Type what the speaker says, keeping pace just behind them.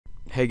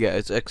Hey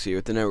guys, X here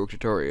with the Network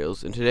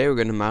Tutorials, and today we're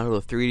going to model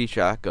a 3D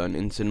shotgun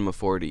in Cinema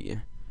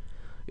 4D.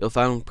 You'll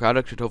find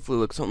product should hopefully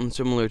look something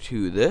similar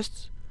to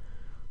this.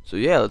 So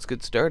yeah, let's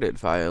get started.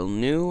 File,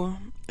 new,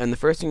 and the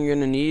first thing you're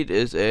going to need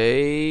is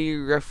a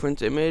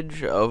reference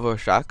image of a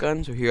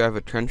shotgun. So here I have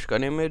a trench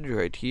gun image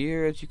right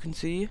here, as you can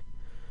see.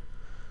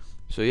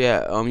 So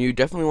yeah, you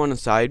definitely want a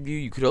side view.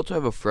 You could also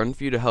have a front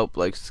view to help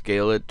like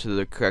scale it to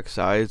the correct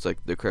size,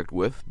 like the correct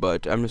width,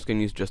 but I'm just going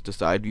to use just a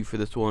side view for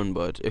this one.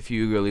 But if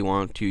you really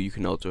want to, you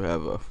can also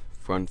have a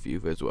front view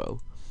as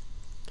well.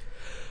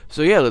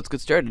 So yeah, let's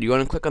get started. You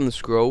want to click on the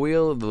scroll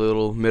wheel, the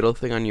little middle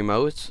thing on your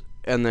mouse,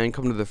 and then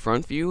come to the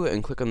front view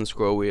and click on the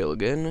scroll wheel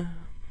again.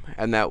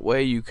 And that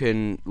way you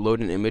can load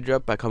an image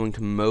up by coming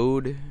to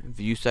Mode,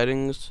 View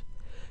Settings,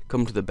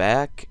 come to the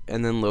back,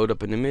 and then load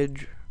up an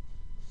image.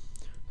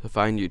 So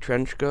find your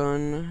trench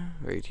gun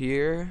right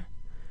here,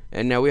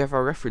 and now we have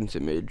our reference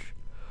image.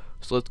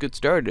 So let's get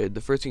started.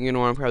 The first thing you're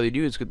going to want to probably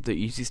do is get the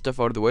easy stuff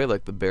out of the way,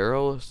 like the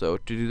barrel. So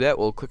to do that,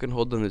 we'll click and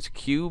hold on this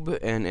cube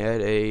and add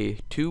a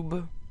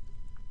tube.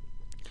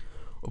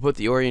 We'll put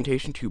the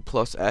orientation to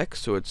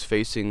 +X so it's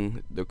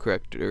facing the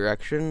correct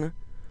direction,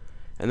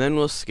 and then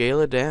we'll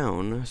scale it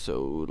down.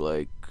 So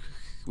like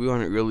we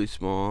want it really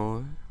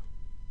small.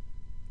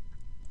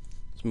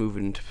 Let's move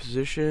it into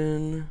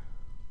position.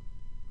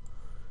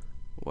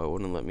 Why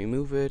wouldn't it let me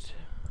move it?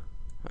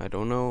 I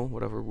don't know.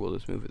 Whatever, we'll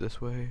just move it this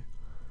way.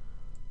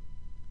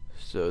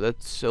 So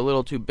that's a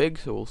little too big,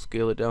 so we'll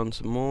scale it down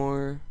some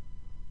more.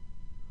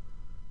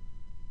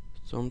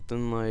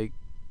 Something like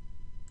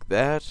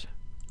that.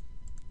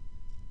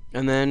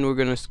 And then we're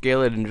going to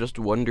scale it in just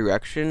one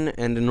direction.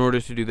 And in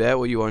order to do that,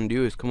 what you want to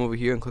do is come over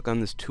here and click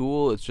on this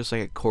tool. It's just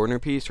like a corner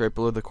piece right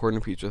below the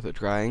corner piece with a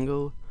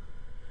triangle.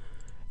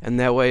 And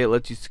that way it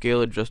lets you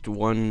scale it just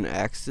one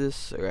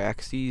axis or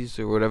axes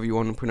or whatever you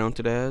want to pronounce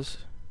it as.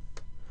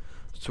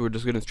 So we're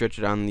just going to stretch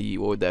it on the,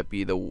 what would that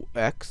be, the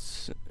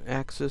X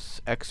axis?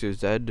 X or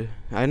Z?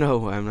 I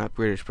know I'm not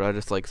British, but I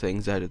just like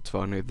saying Z. It's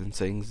funner than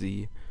saying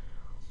Z.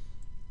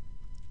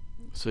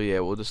 So yeah,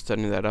 we'll just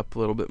center that up a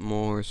little bit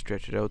more,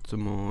 stretch it out some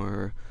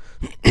more.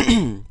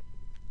 And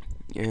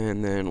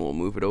then we'll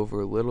move it over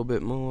a little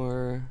bit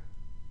more.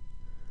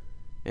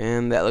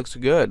 And that looks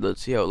good.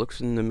 Let's see how it looks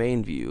in the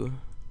main view.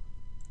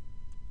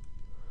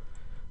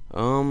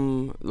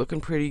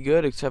 Looking pretty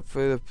good, except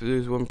for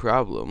there's one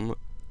problem.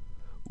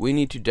 We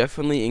need to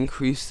definitely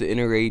increase the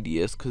inner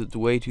radius because it's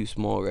way too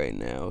small right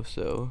now.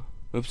 So,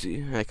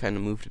 oopsie, I kind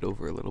of moved it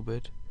over a little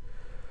bit.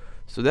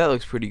 So that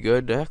looks pretty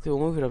good. Actually,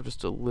 we'll move it up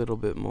just a little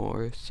bit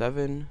more.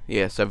 7?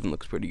 Yeah, 7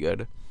 looks pretty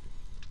good.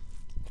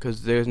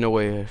 Because there's no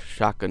way a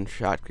shotgun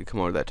shot could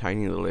come out of that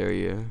tiny little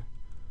area.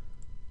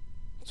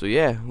 So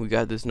yeah, we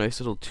got this nice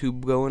little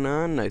tube going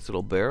on, nice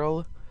little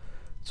barrel.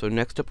 So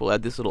next up we'll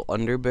add this little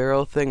under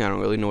barrel thing. I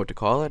don't really know what to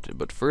call it,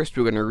 but first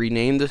we're going to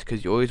rename this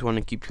because you always want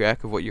to keep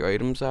track of what your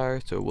items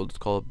are, so we'll just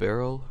call it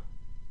barrel.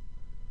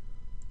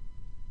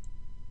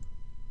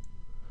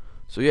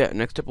 So yeah,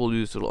 next up we'll do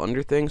this little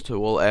under thing, so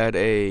we'll add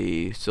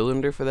a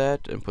cylinder for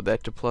that and put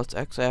that to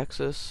 +X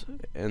axis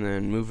and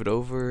then move it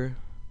over.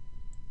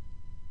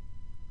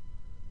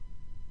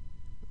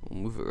 We'll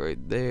move it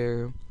right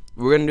there.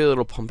 We're going to do a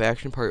little pump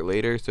action part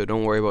later, so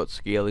don't worry about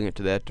scaling it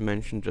to that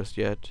dimension just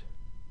yet.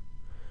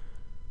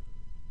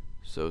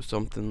 So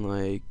something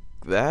like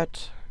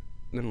that.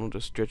 Then we'll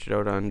just stretch it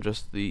out on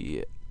just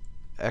the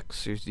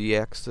X or Z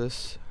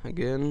axis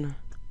again.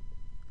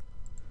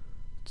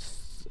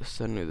 Let's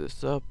center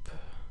this up.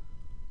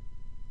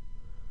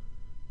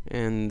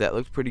 And that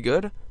looks pretty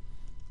good.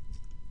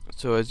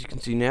 So as you can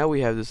see now, we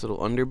have this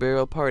little under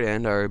barrel part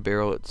and our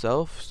barrel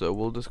itself. So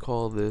we'll just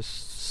call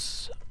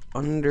this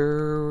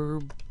under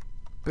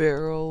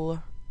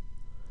barrel.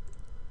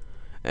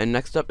 And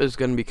next up is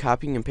going to be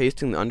copying and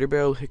pasting the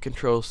underbarrel. Hit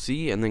Control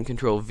C and then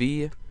Control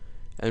V,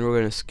 and we're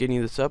going to skinny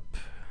this up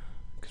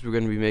because we're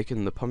going to be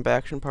making the pump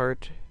action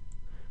part.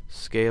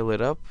 Scale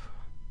it up,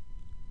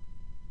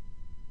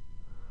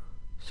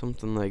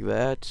 something like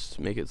that.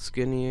 Make it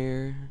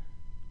skinnier.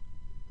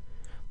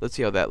 Let's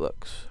see how that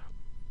looks.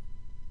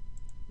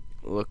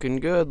 Looking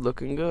good,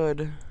 looking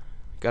good.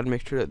 Got to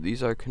make sure that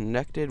these are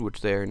connected,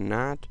 which they are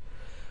not.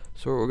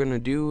 So what we're gonna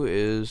do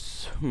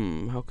is,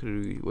 how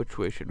could we? Which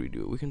way should we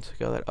do it? We can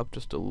scale that up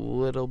just a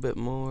little bit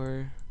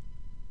more.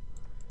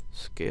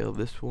 Scale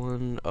this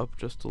one up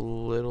just a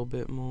little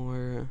bit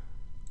more,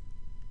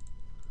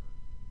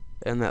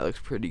 and that looks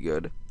pretty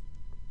good.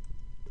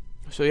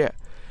 So yeah,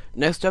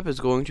 next up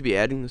is going to be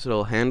adding this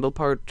little handle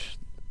part.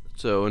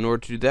 So in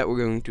order to do that, we're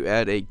going to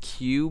add a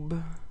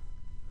cube,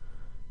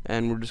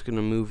 and we're just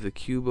gonna move the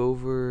cube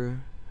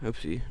over.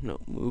 Oopsie, no,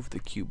 move the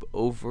cube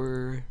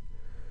over.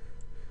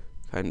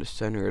 Kind of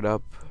center it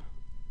up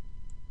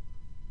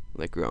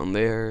like around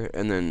there,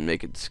 and then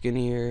make it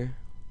skinnier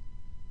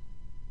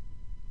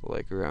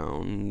like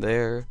around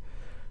there.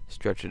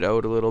 Stretch it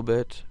out a little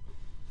bit,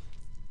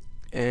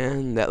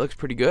 and that looks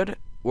pretty good.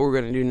 What we're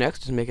going to do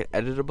next is make it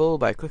editable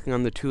by clicking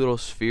on the two little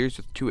spheres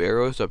with two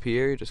arrows up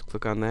here. Just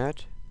click on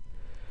that,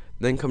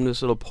 then come to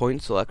this little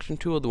point selection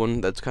tool, the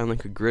one that's kind of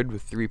like a grid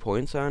with 3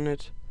 points on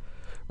it.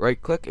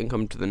 right click and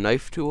come to the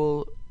knife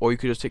tool, or you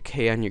could just hit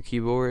K on your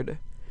keyboard,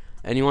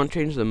 and you want to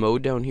change the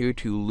mode down here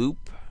to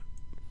loop,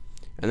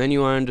 and then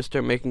you want to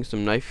start making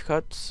some knife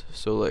cuts,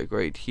 so like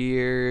right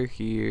here,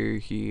 here,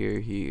 here,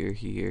 here,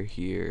 here,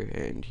 here,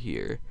 and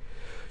here.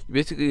 You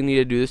basically need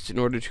to do this in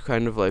order to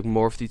kind of like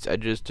morph these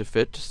edges to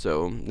fit,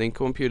 so then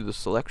come up here to the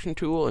selection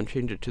tool and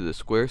change it to the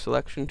square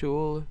selection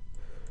tool,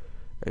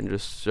 and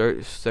just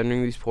start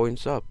centering these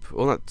points up.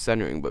 Well, not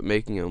centering, but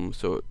making them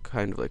so it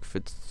kind of like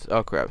fits.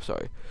 Oh crap,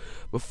 sorry.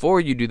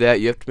 Before you do that,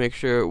 you have to make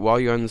sure while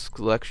you're on the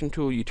selection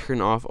tool, you turn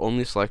off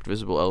only select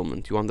visible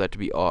elements. You want that to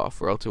be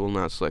off, or else it will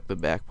not select the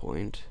back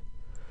point.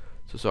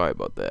 So sorry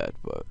about that,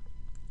 but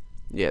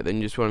yeah, then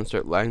you just want to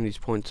start lining these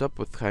points up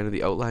with kind of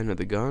the outline of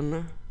the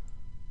gun.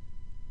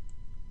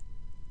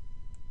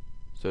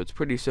 So it's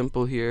pretty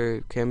simple here.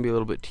 It can be a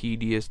little bit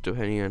tedious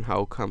depending on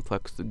how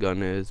complex the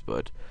gun is,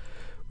 but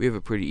we have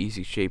a pretty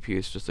easy shape here.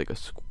 It's just like a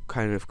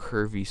kind of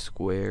curvy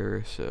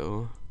square,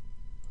 so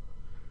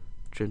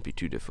it shouldn't be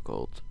too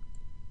difficult.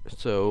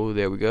 So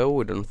there we go,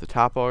 we're done with the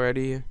top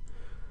already.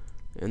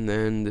 And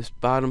then this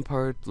bottom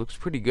part looks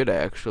pretty good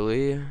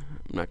actually. I'm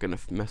not going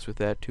to mess with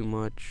that too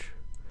much.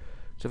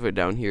 Except for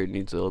down here it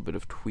needs a little bit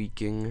of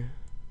tweaking.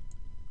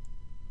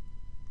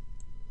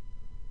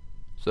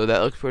 So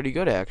that looks pretty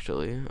good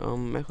actually.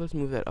 Let's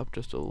move that up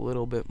just a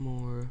little bit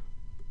more.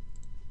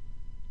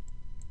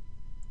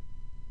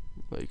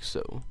 Like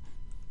so.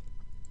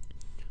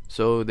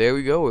 So there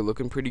we go, we're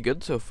looking pretty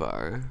good so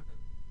far.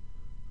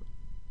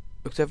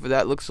 Except for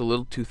that looks a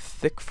little too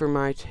thick for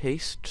my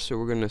taste, so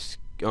we're gonna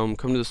come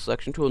to the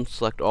selection tool and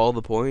select all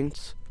the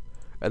points,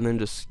 and then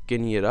just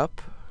skinny it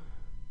up.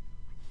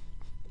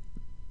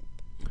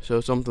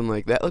 So something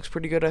like that looks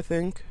pretty good, I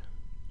think.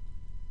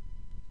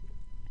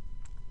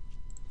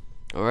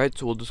 Alright,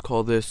 so we'll just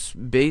call this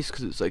base,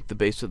 because it's like the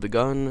base of the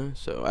gun,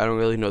 so I don't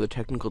really know the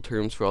technical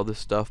terms for all this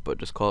stuff, but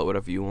just call it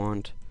whatever you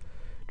want,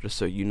 just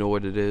so you know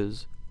what it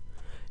is.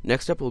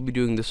 Next up, we'll be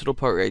doing this little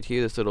part right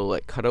here, this little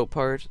like cutout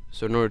part.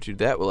 So in order to do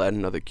that, we'll add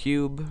another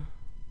cube.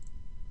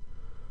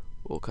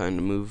 We'll kind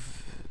of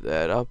move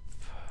that up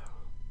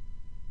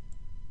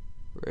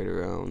right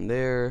around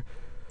there,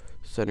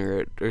 center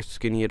it, or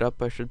skinny it up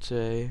I should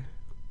say,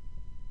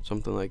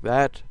 something like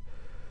that.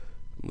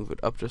 Move it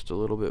up just a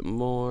little bit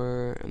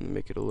more and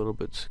make it a little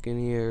bit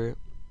skinnier,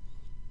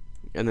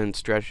 and then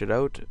stretch it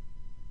out.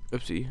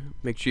 Oopsie,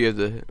 make sure you have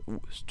the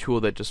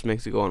tool that just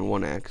makes it go on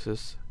one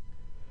axis,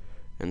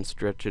 and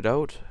stretch it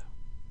out.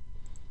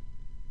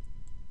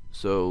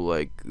 So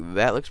like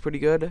that looks pretty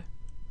good.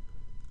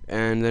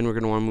 And then we're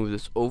going to want to move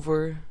this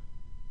over,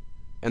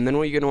 and then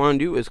what you're going to want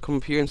to do is come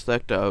up here and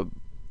select a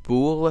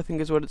bool, I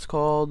think is what it's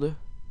called,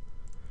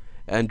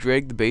 and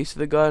drag the base of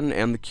the gun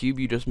and the cube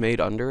you just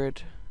made under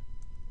it,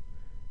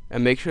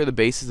 and make sure the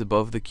base is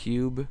above the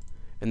cube,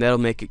 and that'll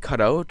make it cut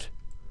out.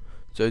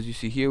 So as you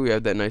see here, we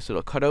have that nice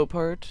little cutout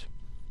part.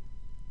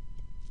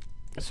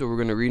 So we're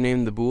going to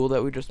rename the bool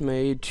that we just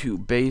made to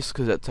base,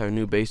 because that's our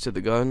new base of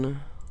the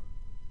gun.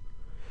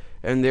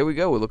 And there we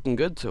go, we're looking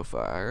good so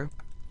far.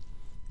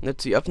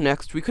 Let's see, up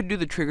next, we could do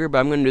the trigger, but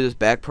I'm going to do this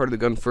back part of the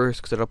gun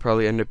first, because that'll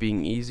probably end up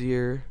being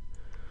easier.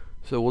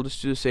 So we'll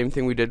just do the same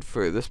thing we did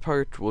for this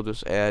part. We'll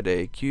just add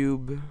a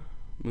cube,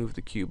 move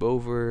the cube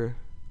over,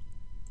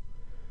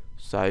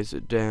 size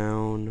it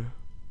down,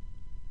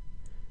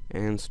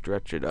 and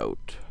stretch it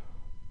out.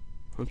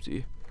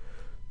 Oopsie,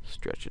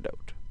 stretch it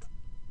out.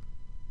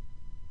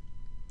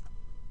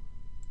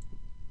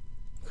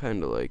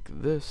 Kind of like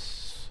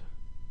this,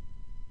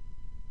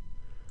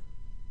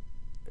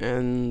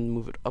 and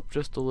move it up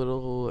just a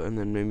little, and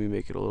then maybe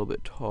make it a little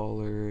bit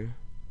taller,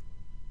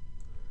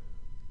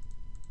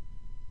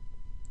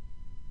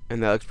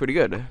 and that looks pretty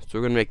good. So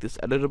we're gonna make this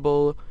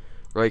editable.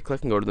 Right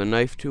click and go to the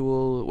knife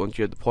tool. Once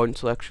you have the point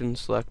selection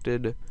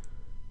selected,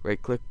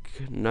 right click,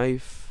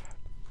 knife,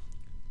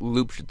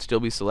 loop should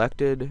still be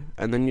selected,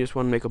 and then you just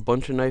want to make a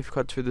bunch of knife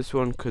cuts for this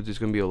one, because there's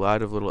gonna be a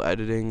lot of little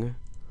editing.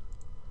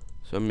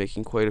 So I'm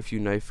making quite a few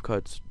knife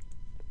cuts,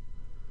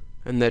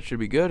 and that should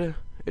be good.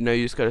 And now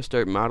you just gotta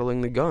start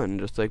modeling the gun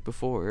just like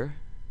before.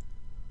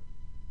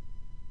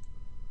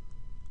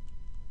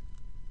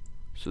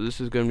 So this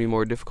is gonna be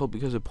more difficult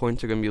because the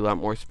points are gonna be a lot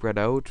more spread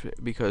out,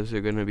 because they're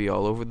gonna be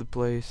all over the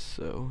place.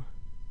 So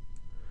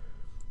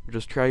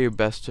just try your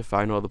best to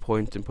find all the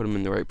points and put them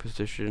in the right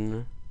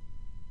position.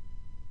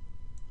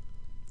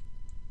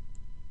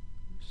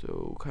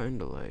 So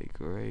kinda like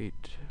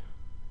right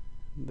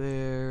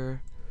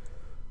there.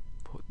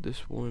 Put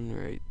this one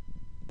right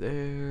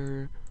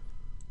there,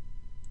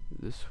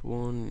 this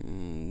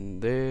one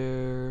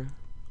there.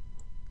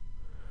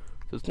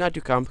 So it's not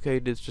too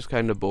complicated, it's just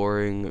kind of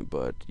boring,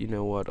 but you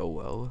know what, oh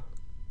well.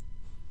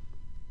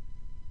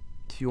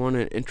 If you want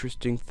an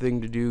interesting thing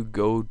to do,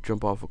 go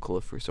jump off a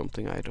cliff or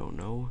something, I don't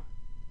know.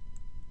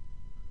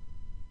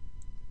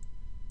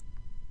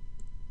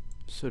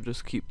 So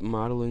just keep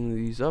modeling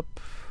these up,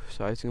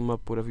 sizing them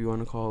up, whatever you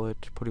want to call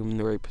it, putting them in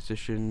the right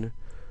position.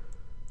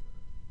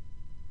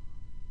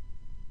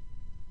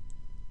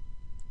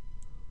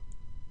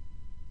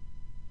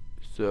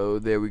 So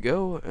there we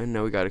go, and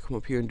now we gotta come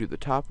up here and do the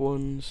top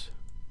ones.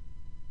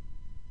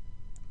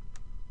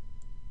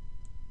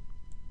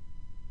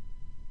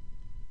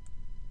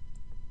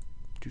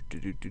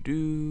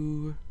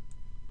 Do.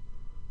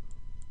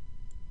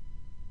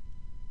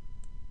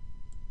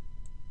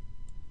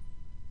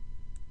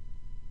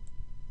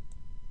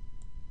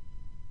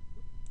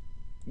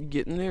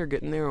 Getting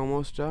there,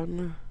 almost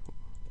done.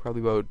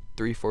 Probably about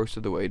 3/4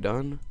 of the way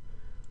done.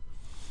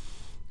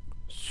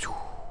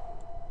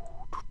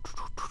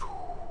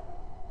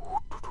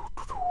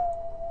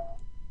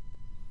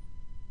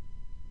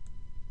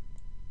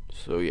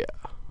 So yeah,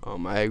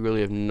 I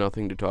really have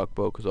nothing to talk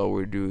about because all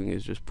we're doing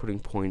is just putting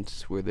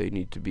points where they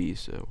need to be,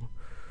 so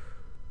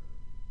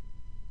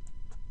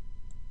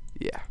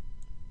yeah.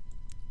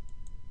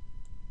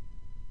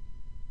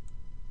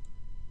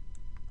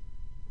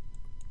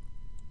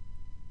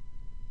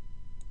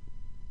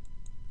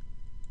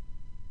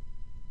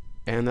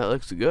 And that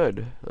looks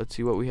good. Let's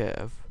see what we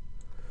have.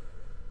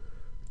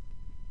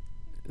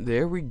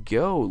 There we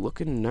go,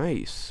 looking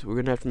nice. We're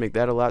gonna have to make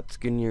that a lot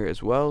skinnier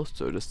as well,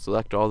 so just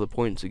select all the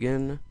points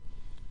again,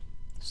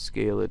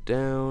 scale it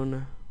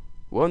down.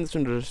 Want this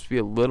one to just be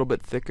a little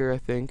bit thicker, I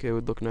think it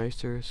would look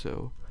nicer,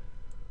 so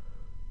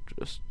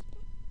just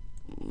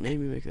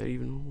maybe make that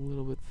even a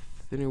little bit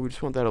thinner. We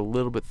just want that a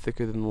little bit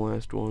thicker than the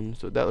last one,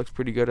 so that looks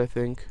pretty good, I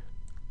think.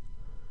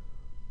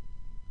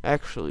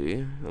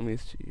 Actually, let me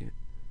see.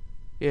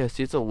 Yeah,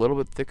 see, it's a little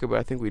bit thicker, but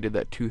I think we did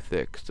that too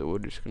thick, so we're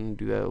just gonna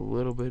do that a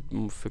little bit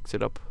and we'll fix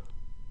it up.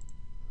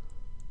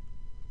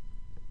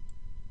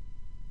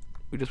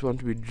 We just want it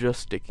to be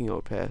just sticking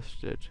out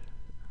past it.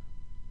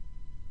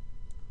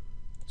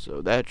 So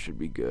that should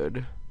be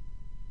good.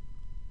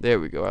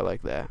 There we go, I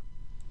like that.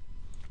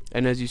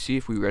 And as you see,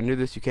 if we render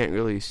this, you can't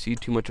really see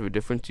too much of a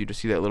difference. You just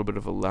see that little bit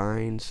of a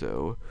line,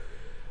 so...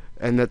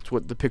 And that's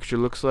what the picture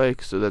looks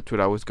like, so that's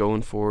what I was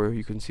going for.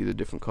 You can see the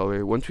different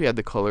color. Once we add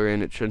the color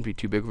in, it shouldn't be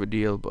too big of a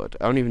deal, but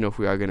I don't even know if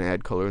we are going to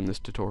add color in this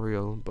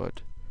tutorial,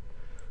 but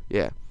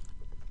yeah.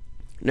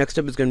 Next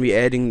up is going to be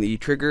adding the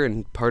trigger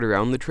and part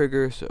around the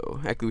trigger, so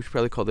actually we should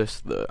probably call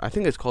this the, I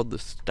think it's called the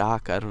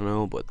stock, I don't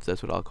know, but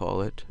that's what I'll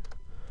call it.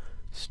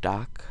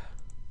 Stock.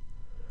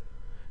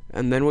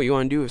 And then what you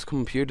want to do is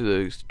come up here to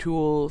the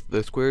tool,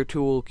 the square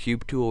tool,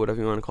 cube tool,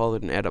 whatever you want to call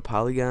it, and add a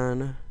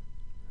polygon.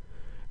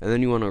 And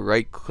then you want to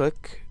right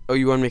click. Oh,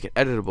 you want to make it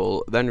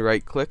editable. Then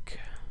right click.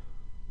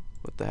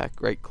 What the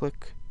heck? Right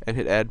click and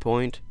hit add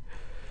point.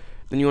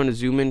 Then you want to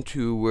zoom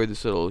into where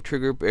this little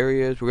trigger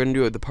area is. We're going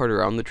to do the part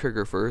around the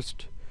trigger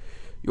first.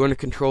 You want to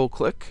control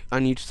click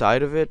on each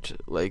side of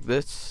it like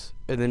this.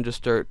 And then just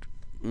start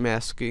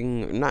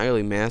masking. Not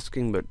really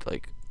masking, but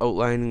like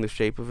outlining the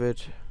shape of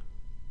it.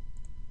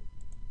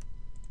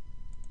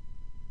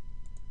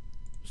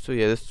 So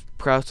yeah, this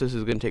process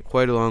is going to take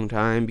quite a long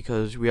time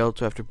because we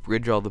also have to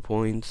bridge all the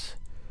points.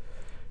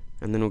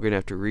 And then we're going to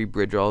have to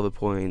re-bridge all the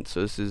points.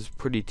 So this is a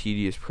pretty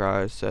tedious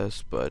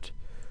process, but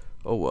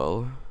oh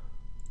well.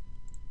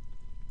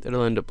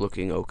 It'll end up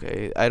looking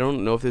okay. I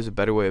don't know if there's a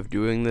better way of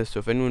doing this, so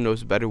if anyone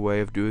knows a better way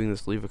of doing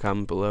this, leave a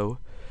comment below.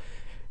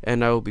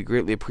 And I will be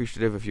greatly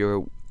appreciative if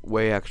your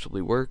way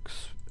actually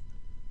works.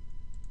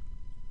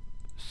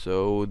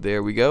 So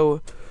there we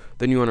go.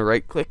 Then you want to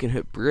right click and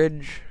hit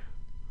bridge.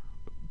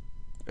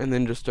 And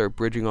then just start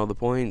bridging all the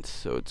points.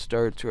 So it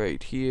starts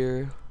right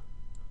here.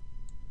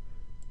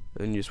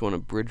 Then you just want to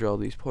bridge all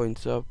these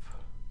points up.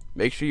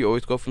 Make sure you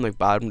always go from like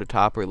bottom to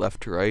top or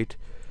left to right.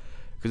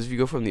 Because if you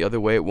go from the other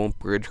way, it won't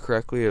bridge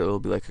correctly. It'll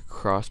be like a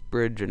cross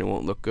bridge and it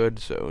won't look good.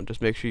 So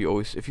just make sure you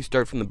always, if you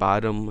start from the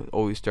bottom,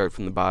 always start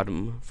from the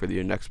bottom for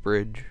the next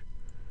bridge.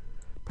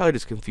 Probably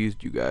just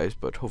confused you guys,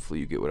 but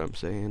hopefully you get what I'm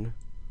saying.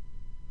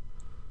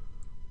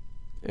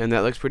 And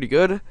that looks pretty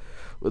good.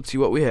 Let's see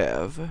what we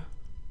have.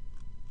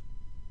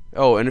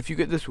 Oh, and if you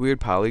get this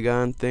weird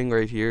polygon thing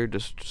right here,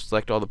 just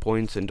select all the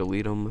points and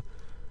delete them.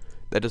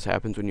 That just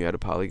happens when you add a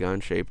polygon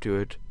shape to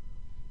it.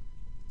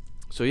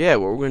 So yeah,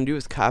 what we're going to do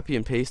is copy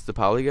and paste the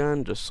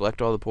polygon. Just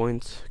select all the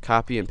points,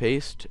 copy and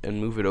paste, and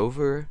move it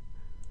over.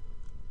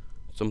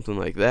 Something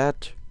like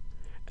that.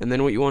 And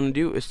then what you want to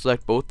do is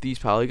select both these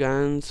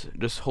polygons.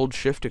 Just hold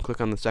shift and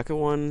click on the second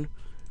one.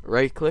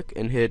 Right click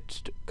and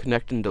hit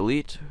connect and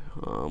delete.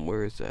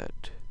 Where is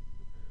that?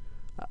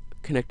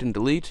 Connect and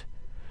delete.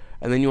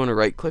 And then you want to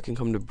right click and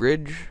come to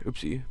bridge.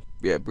 Oopsie.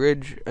 Yeah,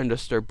 bridge. And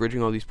just start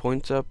bridging all these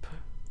points up.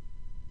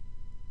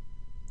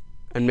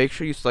 And make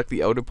sure you select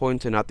the outer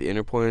points and not the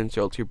inner points,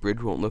 or else your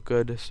bridge won't look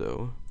good.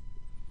 So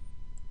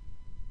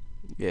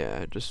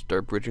yeah, just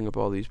start bridging up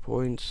all these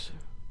points.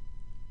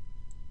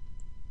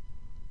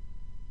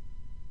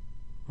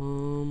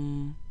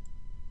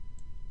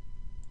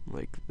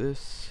 Like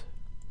this.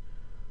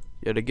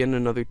 Yet again,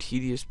 another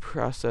tedious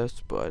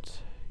process, but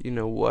you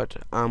know what?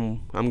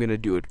 I'm gonna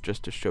do it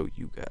just to show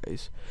you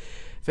guys.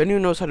 If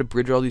anyone knows how to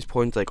bridge all these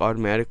points like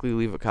automatically,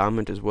 leave a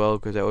comment as well,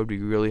 because that would be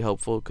really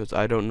helpful, because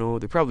I don't know.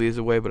 There probably is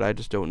a way, but I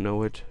just don't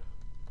know it.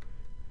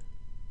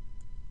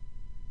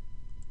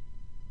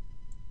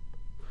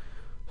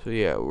 So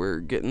yeah, we're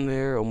getting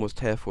there, almost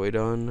halfway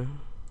done.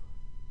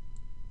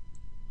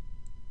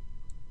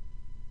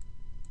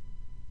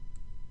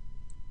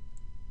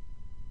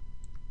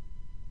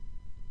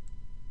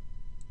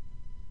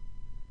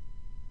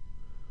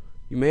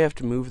 You may have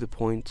to move the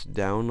points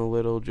down a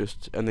little,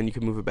 and then you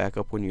can move it back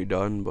up when you're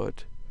done,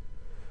 but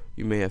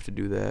you may have to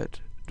do that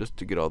just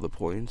to get all the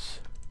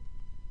points.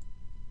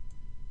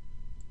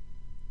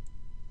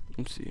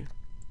 Let's see.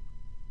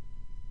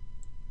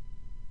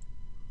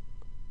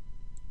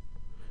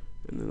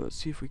 And then let's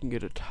see if we can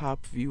get a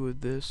top view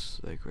of this,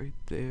 like right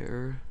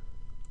there.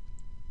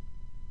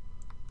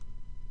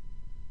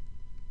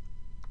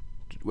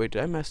 Wait,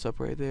 did I mess up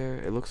right there?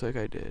 It looks like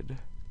I did.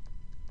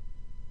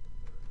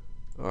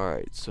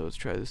 Alright, so let's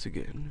try this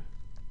again.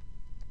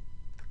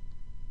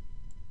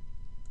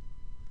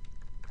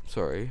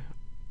 Sorry.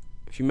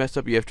 If you mess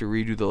up, you have to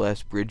redo the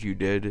last bridge you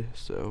did,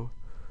 so.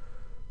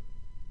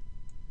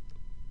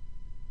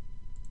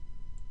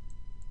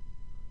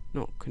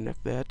 No,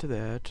 connect that to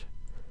that.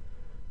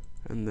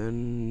 And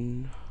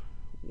then,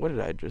 what did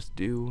I just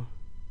do?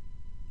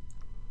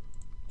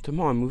 Come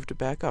on, moved it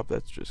back up.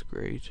 That's just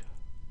great.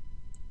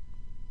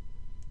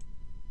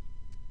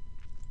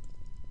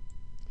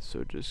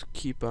 So just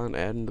keep on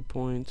adding the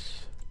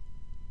points.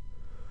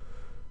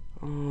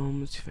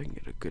 Let's see if I can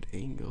get a good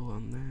angle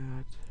on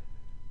that.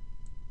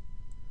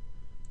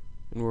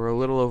 And we're a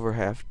little over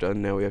half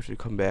done now. We have to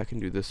come back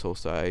and do this whole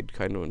side.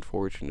 Kind of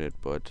unfortunate,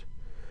 but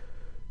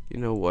you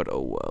know what?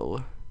 Oh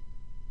well.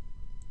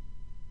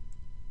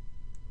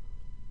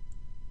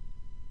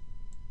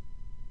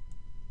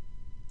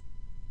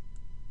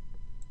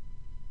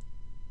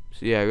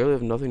 So yeah, I really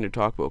have nothing to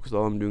talk about because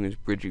all I'm doing is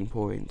bridging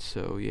points.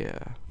 So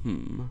yeah,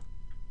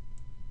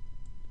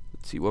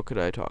 Let's see, what could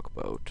I talk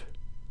about?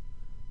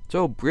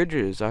 So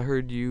bridges, I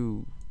heard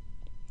you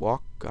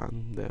walk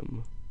on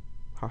them.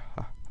 Ha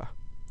ha ha.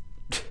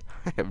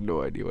 I have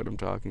no idea what I'm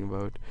talking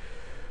about.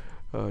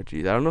 Oh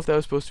geez, I don't know if that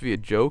was supposed to be a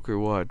joke or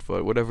what,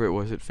 but whatever it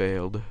was, it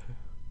failed.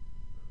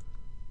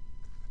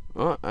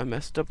 Oh, I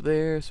messed up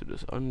there, so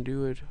just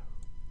undo it.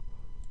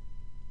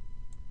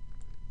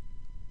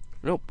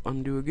 Nope,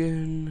 undo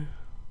again.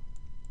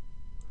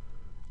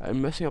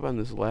 I'm messing up on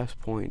this last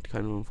point,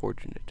 kind of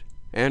unfortunate.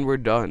 And we're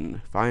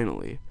done,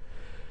 finally.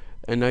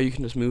 And now you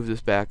can just move this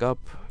back up.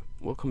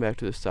 We'll come back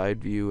to the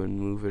side view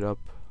and move it up.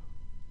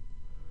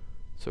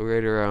 So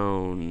right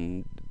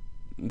around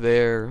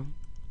there.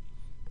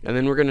 And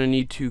then we're going to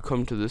need to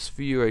come to this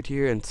view right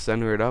here and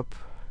center it up.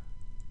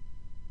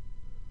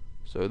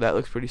 So that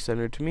looks pretty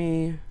centered to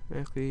me,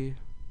 actually.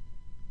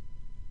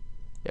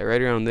 Yeah,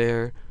 right around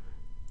there.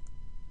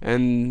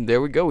 And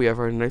there we go, we have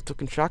our nice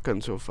looking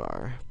shotgun so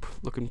far.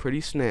 Looking pretty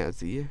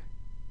snazzy.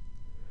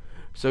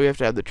 So we have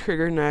to add the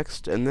trigger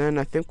next, and then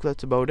I think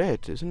that's about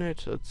it, isn't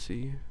it? Let's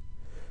see.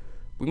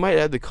 We might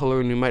add the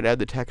color and we might add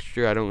the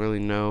texture, I don't really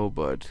know,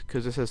 but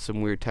because this has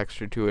some weird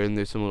texture to it and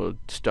there's some little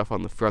stuff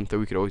on the front that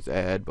we could always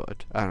add,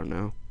 but I don't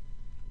know.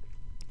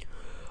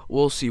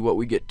 We'll see what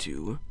we get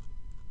to.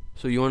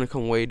 So you want to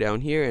come way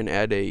down here and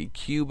add a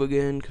cube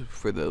again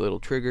for the little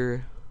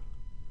trigger.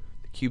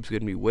 The cube's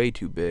going to be way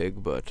too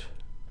big, but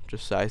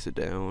just size it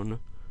down.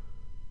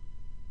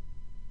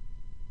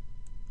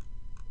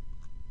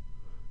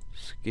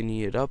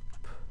 Skinny it up.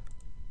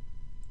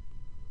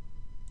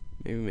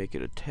 Maybe make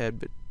it a tad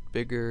bit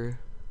bigger,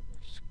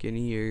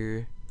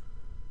 skinnier,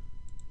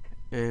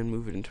 and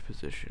move it into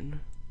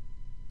position.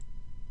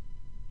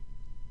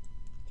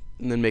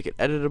 And then make it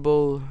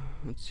editable.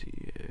 Let's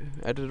see,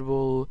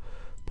 editable,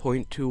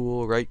 point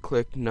tool, right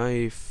click,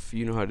 knife.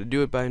 You know how to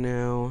do it by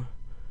now.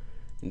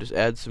 And just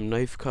add some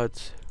knife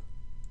cuts.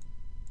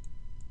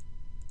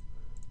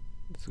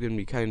 It's going to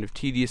be kind of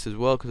tedious as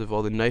well because of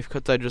all the knife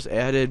cuts I just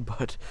added,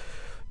 but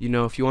you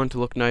know, if you want it to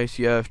look nice,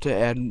 you have to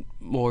add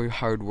more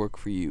hard work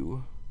for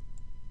you.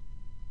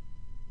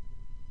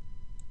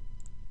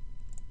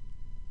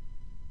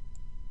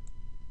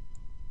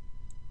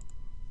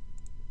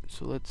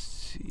 So let's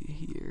see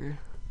here.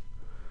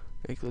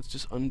 Let's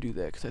just undo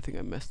that because I think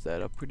I messed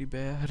that up pretty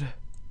bad.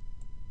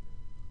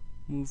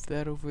 Move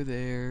that over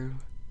there.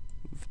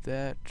 Move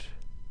that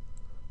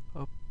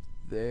up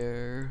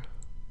there.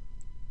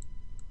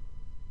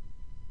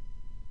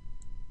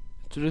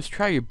 So just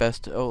try your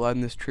best to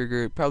outline this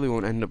trigger. It probably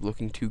won't end up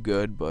looking too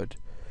good, but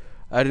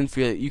I didn't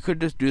feel it. You could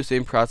just do the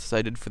same process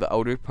I did for the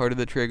outer part of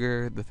the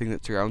trigger, the thing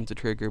that surrounds the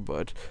trigger,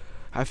 but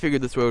I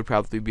figured this way would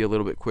probably be a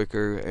little bit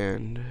quicker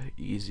and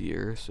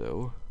easier,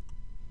 so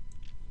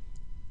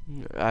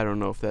I don't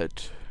know if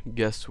that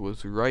guess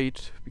was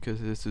right, because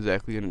this is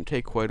actually going to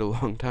take quite a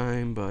long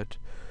time, but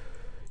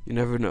you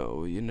never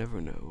know, you never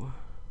know.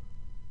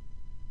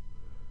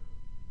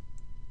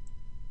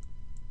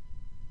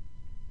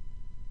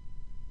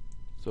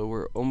 So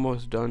we're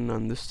almost done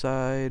on this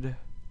side.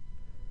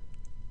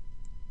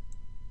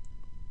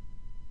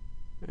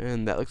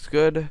 And that looks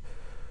good.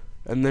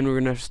 And then we're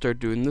gonna have to start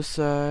doing this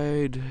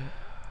side.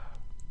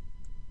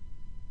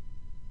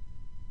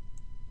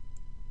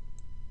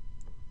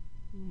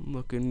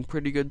 Looking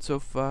pretty good so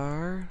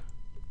far.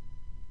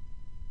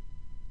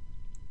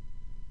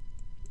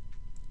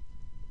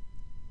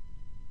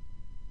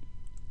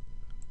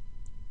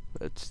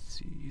 Let's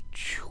see,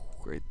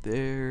 right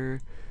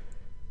there.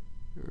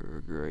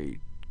 Right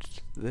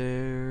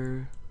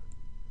there.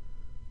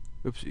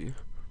 Oopsie.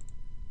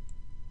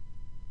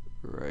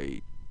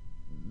 right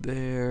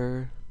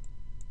there,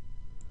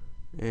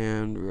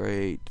 and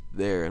right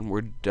there, and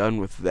we're done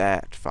with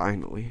that,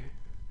 finally.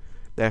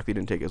 That actually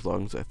didn't take as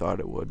long as I thought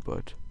it would,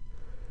 but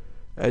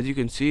as you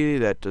can see,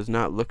 that does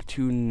not look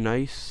too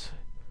nice.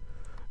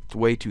 It's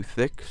way too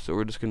thick, so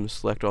we're just going to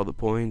select all the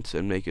points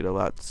and make it a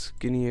lot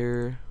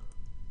skinnier.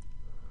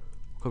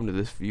 Come to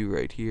this view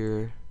right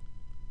here.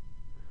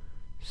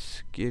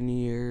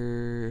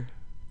 Skinnier,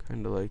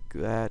 kind of like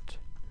that.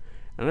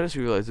 And I just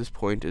realized this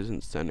point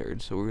isn't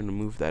centered, so we're going to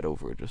move that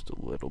over just a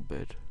little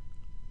bit.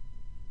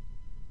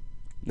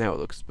 Now it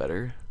looks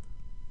better.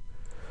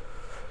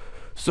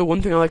 So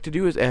one thing I like to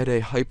do is add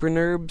a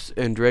HyperNurbs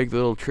and drag the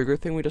little trigger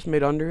thing we just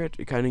made under it.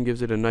 It kind of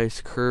gives it a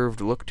nice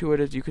curved look to it,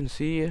 as you can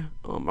see. I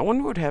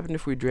wonder what would happen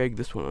if we drag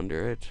this one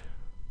under it.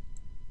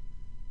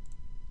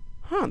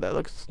 Huh, that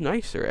looks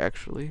nicer,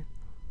 actually.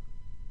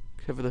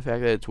 Except for the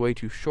fact that it's way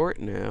too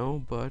short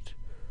now, but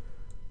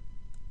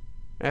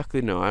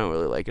actually, no, I don't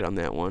really like it on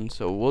that one,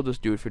 so we'll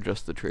just do it for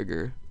just the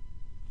trigger.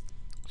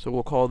 So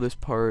we'll call this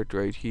part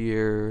right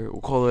here,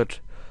 we'll call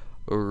it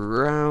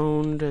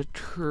round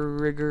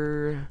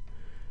trigger,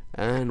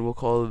 and we'll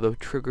call the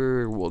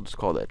trigger, we'll just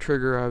call that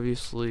trigger,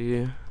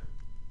 obviously.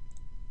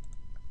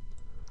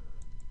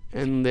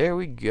 And there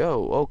we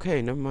go.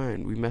 Okay, never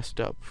mind, we messed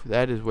up.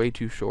 That is way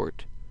too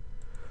short.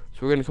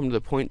 So we're going to come to the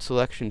point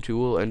selection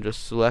tool and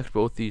just select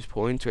both these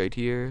points right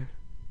here.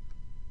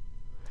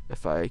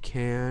 If I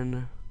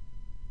can.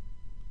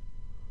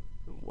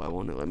 Why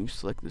won't it let me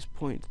select this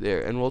point? There.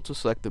 And we'll also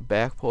select the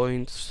back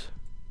points.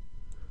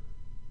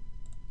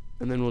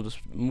 And then we'll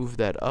just move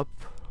that up.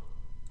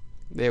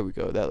 There we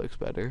go. That looks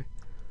better.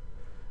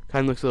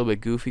 Kind of looks a little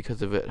bit goofy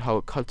because of how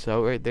it cuts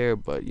out right there,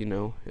 but you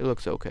know, it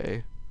looks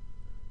okay.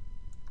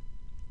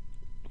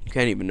 You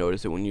can't even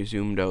notice it when you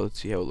zoomed out. Let's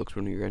see how it looks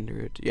when we render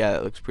it. Yeah,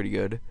 that looks pretty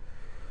good.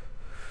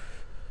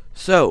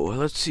 So,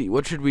 let's see.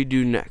 What should we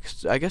do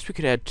next? I guess we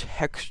could add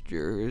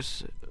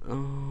textures.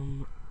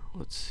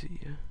 Let's see.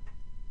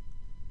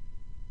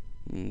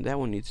 That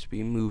one needs to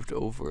be moved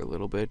over a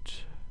little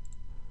bit.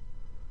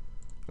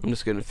 I'm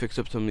just going to fix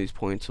up some of these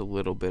points a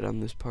little bit on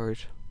this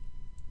part.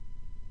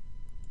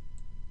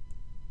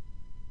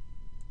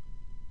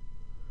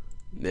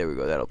 There we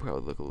go. That'll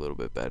probably look a little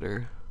bit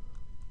better.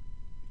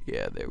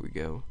 Yeah, there we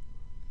go.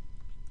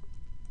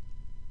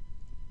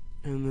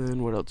 And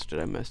then what else did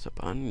I mess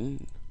up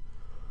on?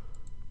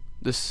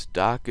 The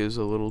stock is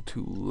a little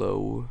too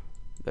low.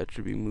 That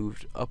should be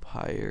moved up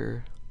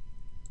higher.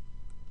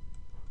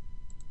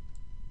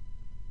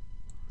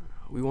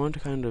 We want to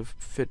kind of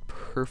fit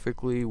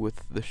perfectly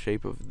with the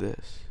shape of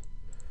this.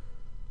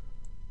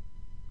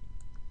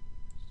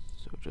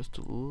 So just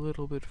a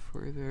little bit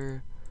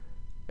further.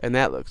 And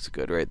that looks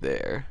good right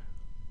there.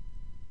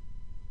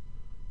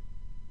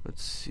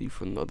 Let's see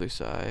from the other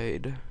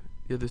side.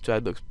 The other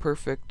side looks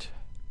perfect.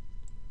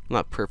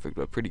 Not perfect,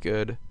 but pretty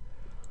good.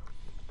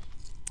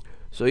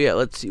 So yeah,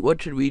 let's see.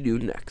 What should we do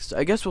next?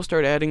 I guess we'll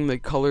start adding the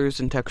colors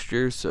and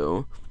textures.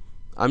 So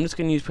I'm just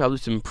going to use probably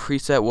some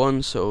preset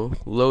ones. So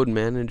load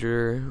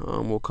manager.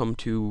 We'll come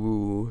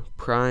to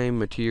prime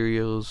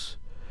materials.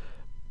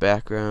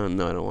 Background.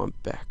 No, I don't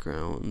want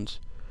backgrounds.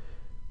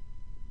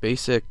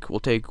 Basic. We'll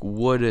take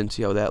wood and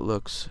see how that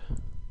looks.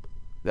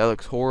 That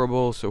looks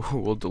horrible, so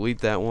we'll delete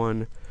that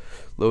one.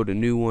 Load a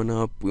new one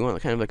up. We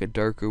want kind of like a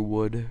darker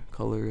wood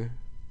color.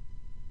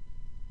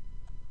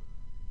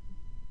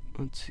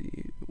 Let's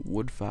see,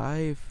 wood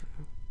 5.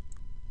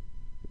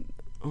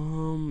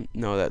 No,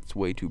 that's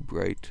way too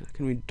bright.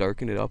 Can we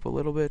darken it up a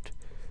little bit?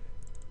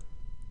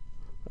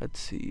 Let's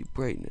see,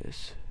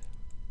 brightness.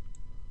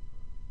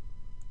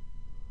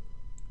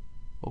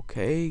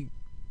 Okay.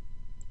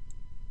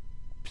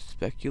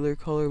 Specular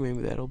color,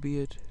 maybe that'll be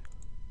it.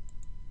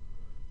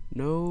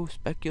 No,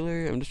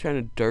 specular. I'm just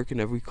trying to darken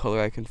every color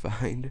I can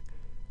find.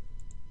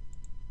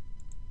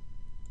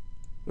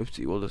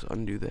 Oopsie, we'll just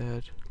undo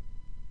that.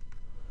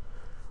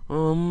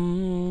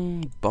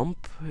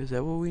 Bump, is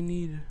that what we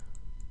need?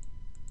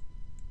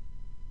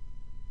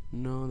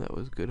 No, that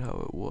was good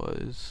how it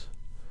was.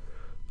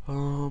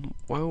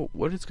 Well,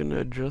 what is gonna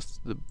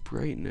adjust the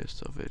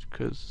brightness of it?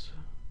 'Cause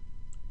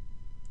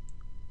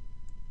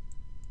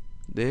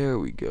there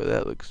we go,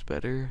 that looks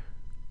better.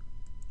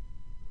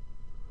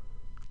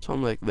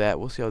 Something like that,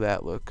 we'll see how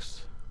that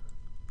looks.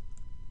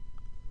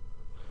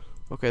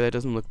 Okay, that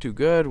doesn't look too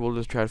good. We'll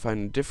just try to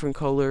find a different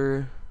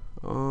color.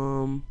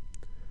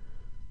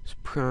 It's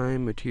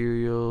prime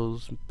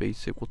materials,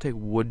 basic. We'll take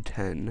wood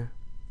 10.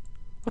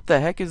 What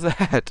the heck is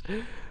that?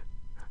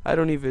 I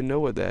don't even know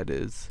what that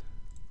is.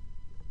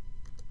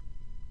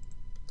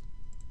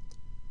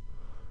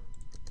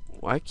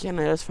 Why can't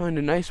I just find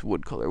a nice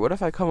wood color? What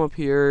if I come up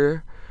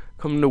here,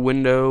 come to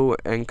window,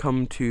 and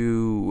come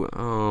to,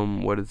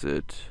 what is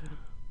it?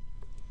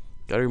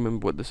 Gotta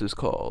remember what this is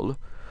called.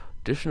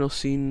 Additional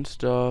scene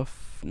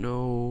stuff.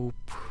 No.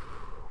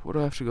 What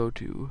do I have to go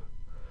to?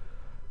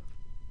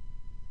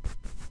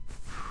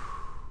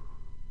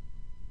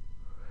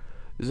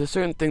 There's a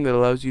certain thing that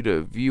allows you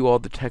to view all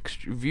the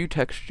texture. View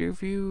texture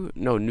view?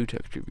 No, new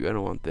texture view. I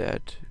don't want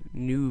that.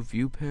 New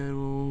view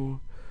panel.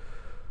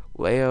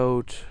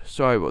 layout.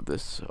 Sorry about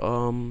this.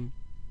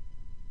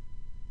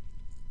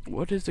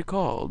 What is it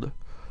called?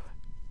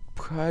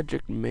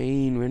 Project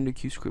main, render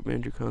queue, script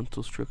manager,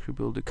 console, structure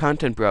builder,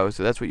 content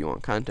browser. That's what you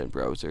want, content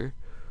browser.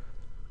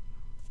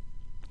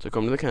 So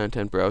come to the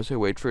content browser,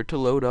 wait for it to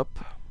load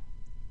up,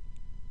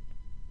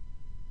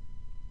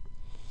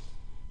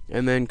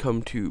 and then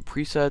come to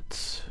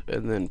presets,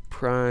 and then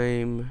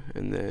prime,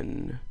 and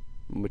then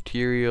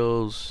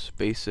materials,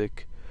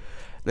 basic.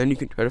 Then you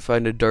can try to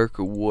find a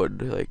darker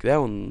wood. Like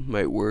that one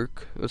might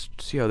work. Let's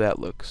see how that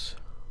looks.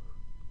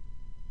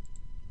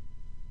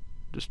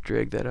 Just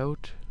drag that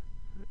out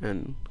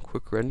and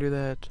quick render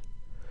that.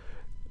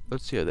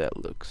 Let's see how that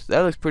looks.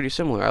 That looks pretty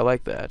similar. I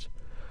like that.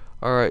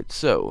 Alright,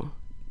 so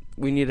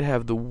we need to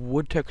have the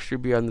wood texture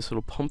be on this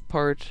little pump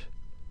part,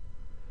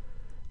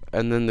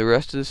 and then the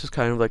rest of this is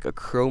kind of like a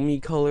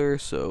chromey color.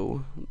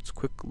 So let's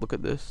quick look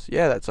at this.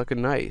 Yeah, that's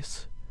looking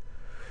nice.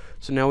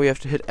 So now we have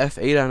to hit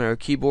F8 on our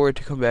keyboard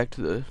to come back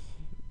to the...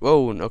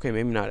 Whoa, okay,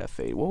 maybe not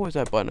F8. What was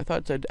that button? I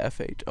thought it said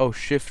F8. Oh,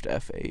 Shift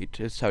F8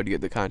 is how to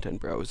get the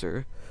content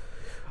browser.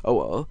 Oh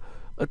well.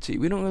 Let's see,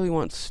 we don't really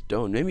want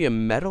stone. Maybe a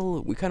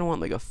metal? We kind of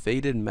want like a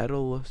faded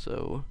metal,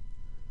 so...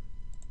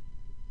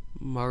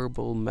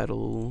 Marble,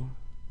 metal...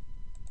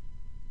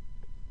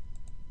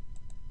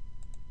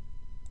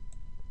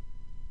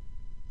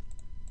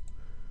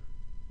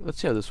 Let's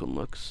see how this one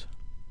looks.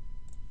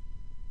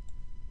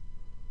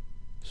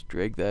 Just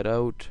drag that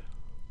out.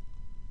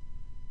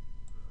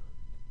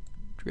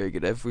 Drag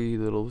it every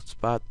little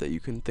spot that you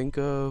can think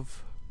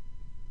of.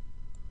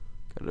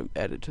 Gotta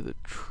add it to the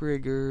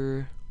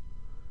trigger.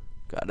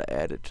 Gotta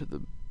add it to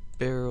the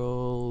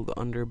barrel, the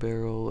under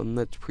barrel, and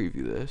let's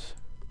preview this.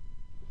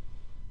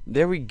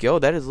 There we go.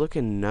 That is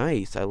looking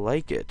nice. I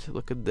like it.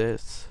 Look at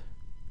this.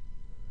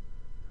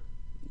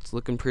 It's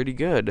looking pretty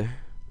good.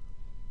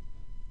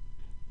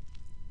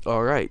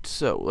 Alright,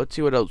 so let's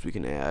see what else we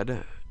can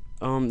add.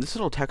 This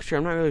little texture,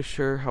 I'm not really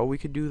sure how we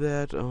could do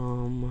that.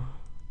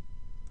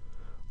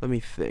 Let me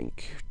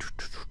think.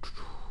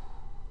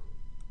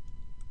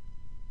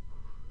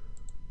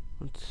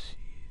 Let's see.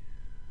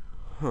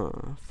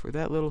 For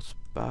that little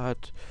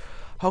spot,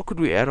 how could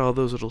we add all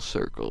those little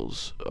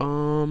circles?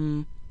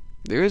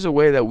 There is a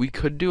way that we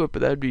could do it,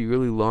 but that would be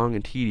really long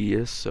and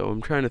tedious, so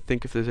I'm trying to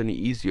think if there's any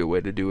easier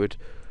way to do it.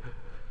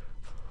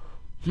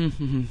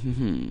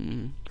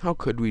 How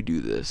could we do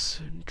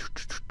this?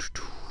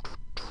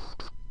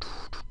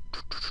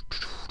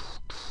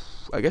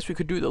 I guess we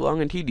could do it the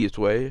long and tedious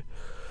way.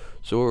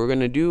 So what we're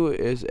gonna do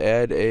is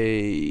add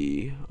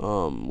a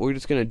we're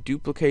just gonna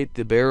duplicate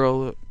the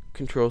barrel,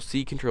 Control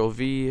C, Control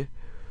V.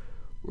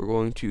 We're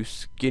going to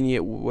skinny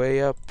it way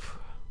up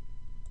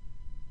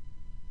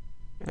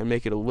and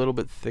make it a little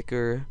bit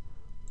thicker.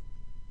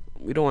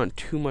 We don't want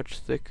too much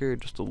thicker,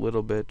 just a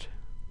little bit.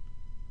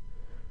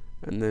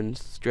 And then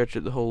stretch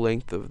it the whole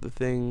length of the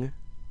thing.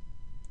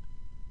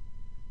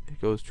 It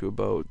goes to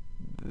about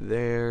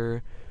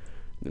there.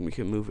 Then we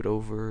can move it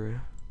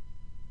over.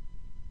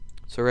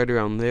 So right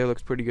around there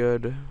looks pretty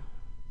good.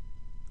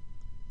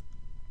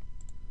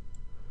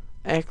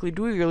 Actually,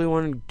 do we really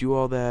want to do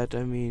all that?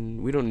 I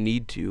mean, we don't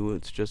need to.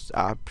 It's just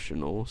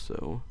optional,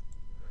 so...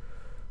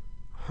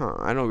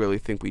 I don't really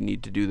think we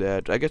need to do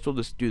that. I guess we'll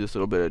just do this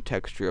little bit of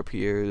texture up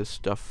here, this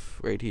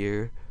stuff right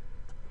here.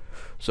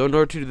 So in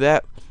order to do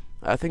that,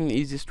 I think the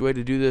easiest way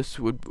to do this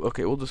would...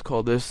 Okay, we'll just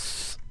call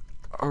this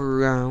a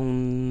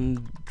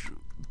round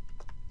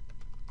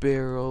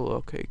barrel.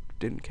 Okay,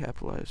 didn't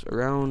capitalize. A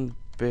round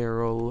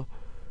barrel.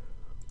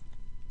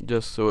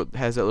 Just so it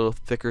has that little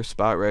thicker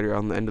spot right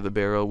around the end of the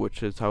barrel,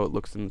 which is how it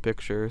looks in the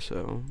picture.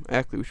 So,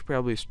 actually, we should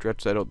probably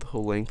stretch that out the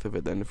whole length of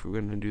it then if we're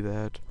going to do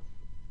that.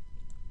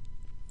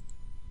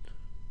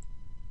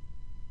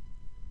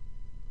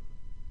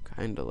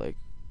 Kinda like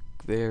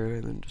there,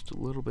 and then just a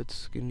little bit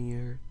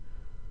skinnier.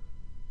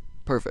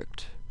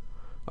 Perfect.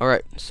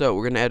 Alright, so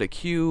we're going to add a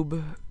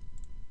cube.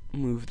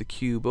 Move the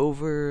cube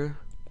over.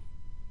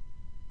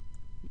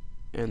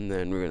 And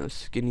then we're going to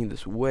skinny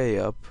this way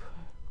up.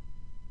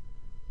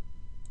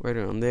 Right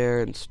around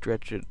there and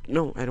stretch it.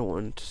 No, I don't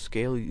want it to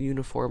scale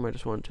uniform. I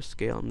just want it to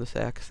scale on this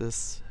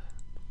axis.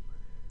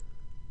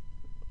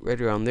 Right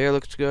around there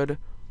looks good.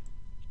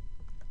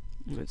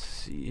 Let's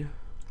see.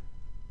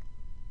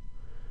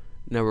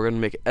 Now we're going to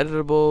make it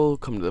editable.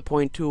 Come to the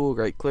point tool,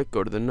 right click,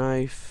 go to the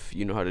knife.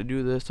 You know how to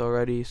do this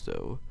already,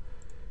 so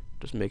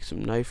just make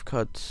some knife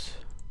cuts.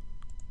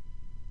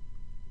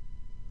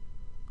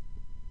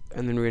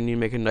 And then we're going to need to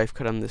make a knife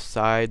cut on this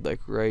side,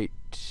 like right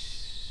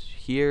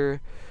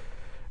here.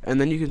 And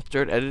then you can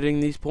start editing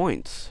these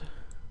points.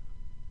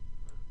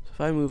 So if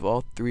I move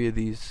all three of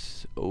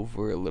these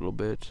over a little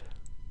bit,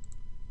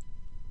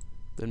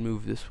 then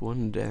move this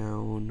one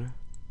down,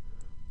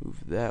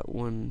 move that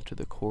one to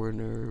the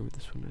corner,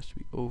 this one has to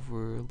be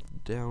over,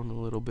 down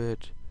a little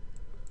bit.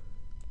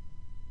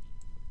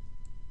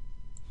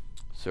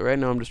 So right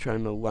now I'm just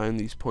trying to line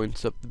these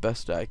points up the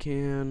best I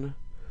can.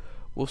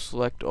 We'll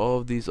select all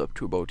of these up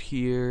to about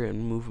here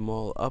and move them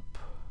all up.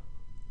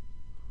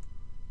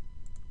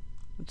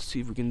 Let's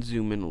see if we can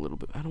zoom in a little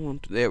bit. I don't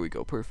want to, there we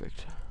go,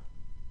 perfect.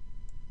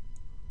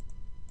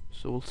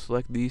 So we'll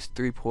select these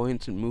 3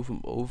 points and move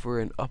them over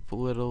and up a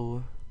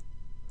little.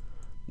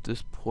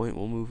 This point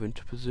will move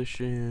into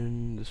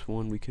position. This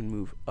one we can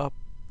move up.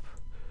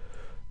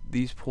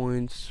 These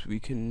points we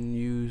can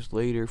use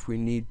later if we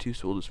need to,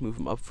 so we'll just move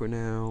them up for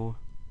now.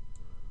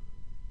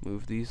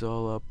 Move these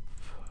all up.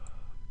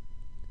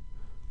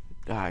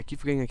 I keep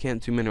forgetting I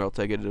can't zoom in or else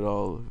I get it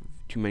all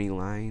too many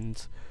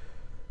lines.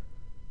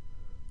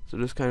 So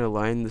just kind of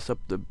line this up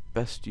the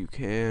best you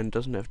can.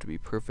 Doesn't have to be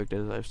perfect,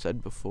 as I've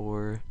said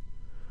before.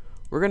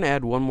 We're going to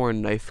add one more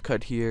knife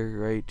cut here,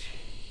 right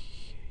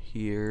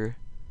here.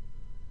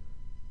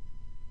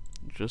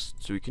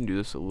 Just so we can do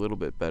this a little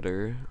bit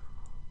better.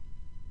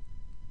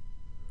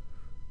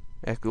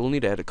 Actually, we'll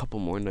need to add a couple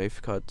more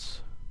knife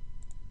cuts.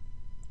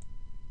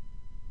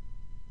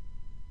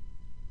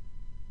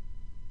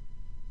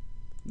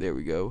 There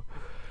we go.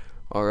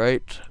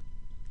 Alright.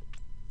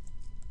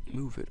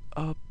 Move it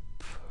up.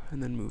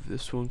 And then move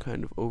this one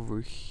kind of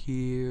over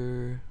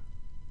here.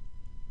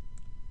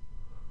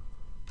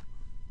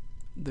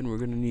 Then we're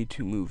going to need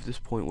to move this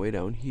point way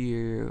down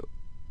here.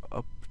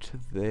 Up to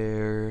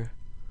there.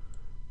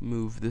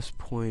 Move this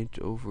point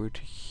over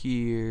to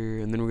here.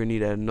 And then we're going to need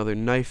to add another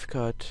knife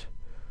cut.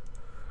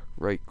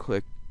 Right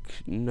click,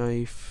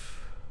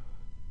 knife.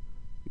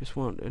 We just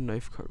want a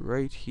knife cut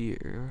right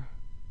here.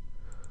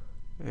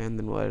 And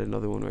then we'll add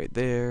another one right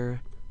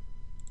there.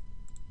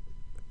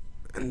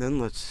 And then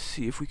let's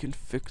see if we can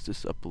fix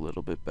this up a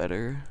little bit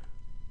better.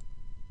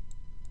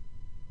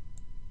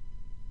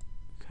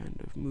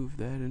 Kind of move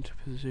that into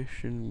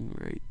position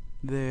right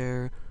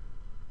there.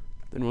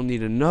 Then we'll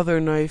need another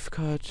knife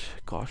cut.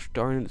 Gosh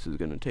darn it, this is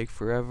going to take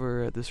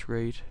forever at this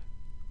rate.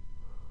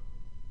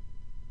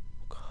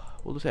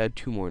 We'll just add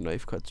 2 more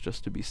knife cuts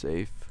just to be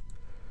safe.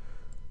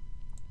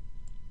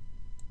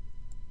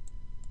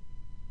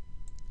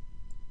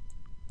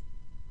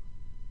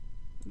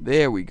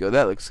 There we go,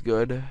 that looks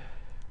good.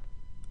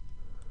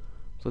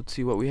 Let's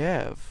see what we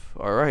have.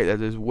 Alright,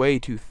 that is way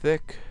too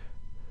thick.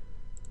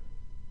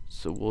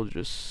 So we'll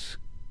just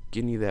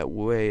skinny that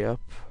way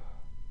up.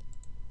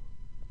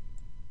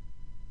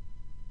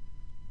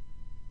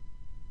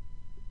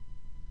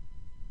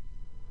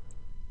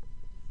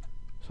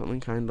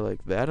 Something kind of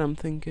like that, I'm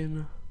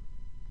thinking.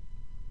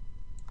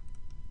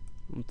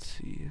 Let's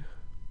see.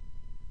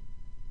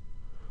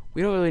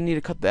 We don't really need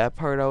to cut that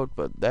part out,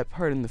 but that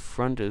part in the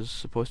front is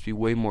supposed to be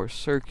way more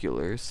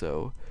circular,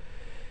 so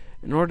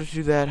in order to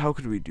do that, how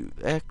could we do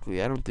that?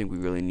 Actually, I don't think we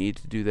really need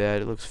to do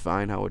that. It looks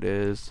fine how it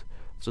is.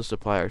 Let's just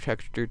apply our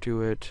texture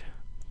to it.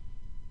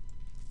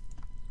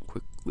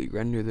 Quickly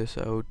render this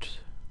out.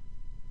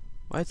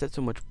 Why is that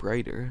so much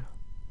brighter?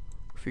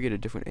 If we get a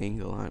different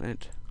angle on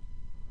it.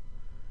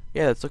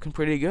 Yeah, that's looking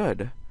pretty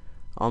good.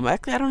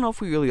 Actually, I don't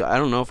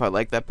know if I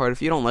like that part.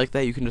 If you don't like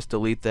that, you can just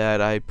delete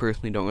that. I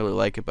personally don't really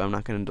like it, but I'm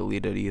not going to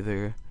delete it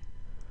either.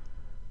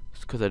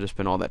 Just because I just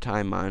spent all that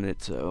time on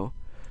it, so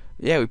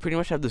yeah, we pretty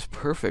much have this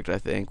perfect, I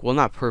think. Well,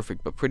 not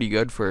perfect, but pretty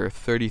good for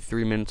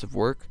 33 minutes of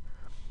work,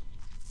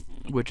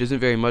 which isn't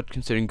very much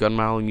considering gun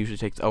modeling usually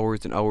takes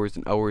hours and hours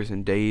and hours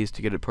and days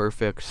to get it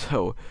perfect.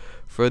 So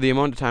for the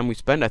amount of time we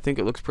spend, I think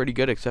it looks pretty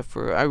good, except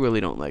for I really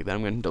don't like that.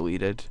 I'm going to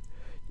delete it.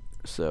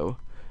 So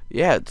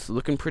yeah, it's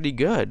looking pretty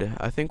good.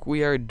 I think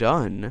we are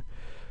done.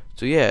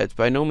 So yeah, it's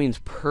by no means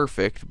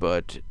perfect,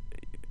 but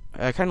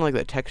I kind of like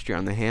that texture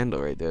on the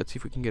handle right there. Let's see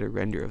if we can get a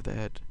render of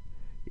that.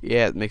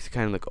 Yeah, it makes it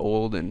kind of look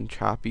old and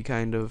choppy,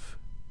 kind of.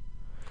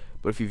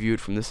 But if you view it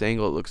from this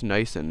angle, it looks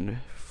nice and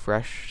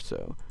fresh,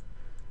 so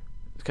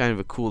it's kind of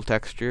a cool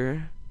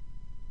texture.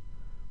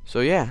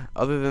 So yeah,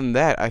 other than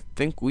that, I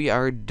think we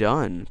are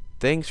done.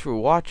 Thanks for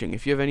watching.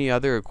 If you have any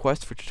other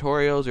requests for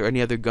tutorials or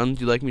any other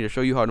guns you'd like me to show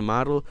you how to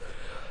model,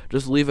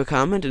 just leave a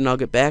comment and I'll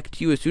get back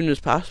to you as soon as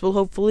possible,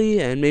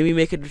 hopefully, and maybe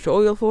make a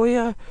tutorial for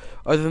you.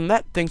 Other than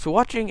that, thanks for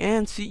watching,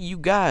 and see you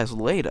guys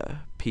later.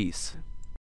 Peace.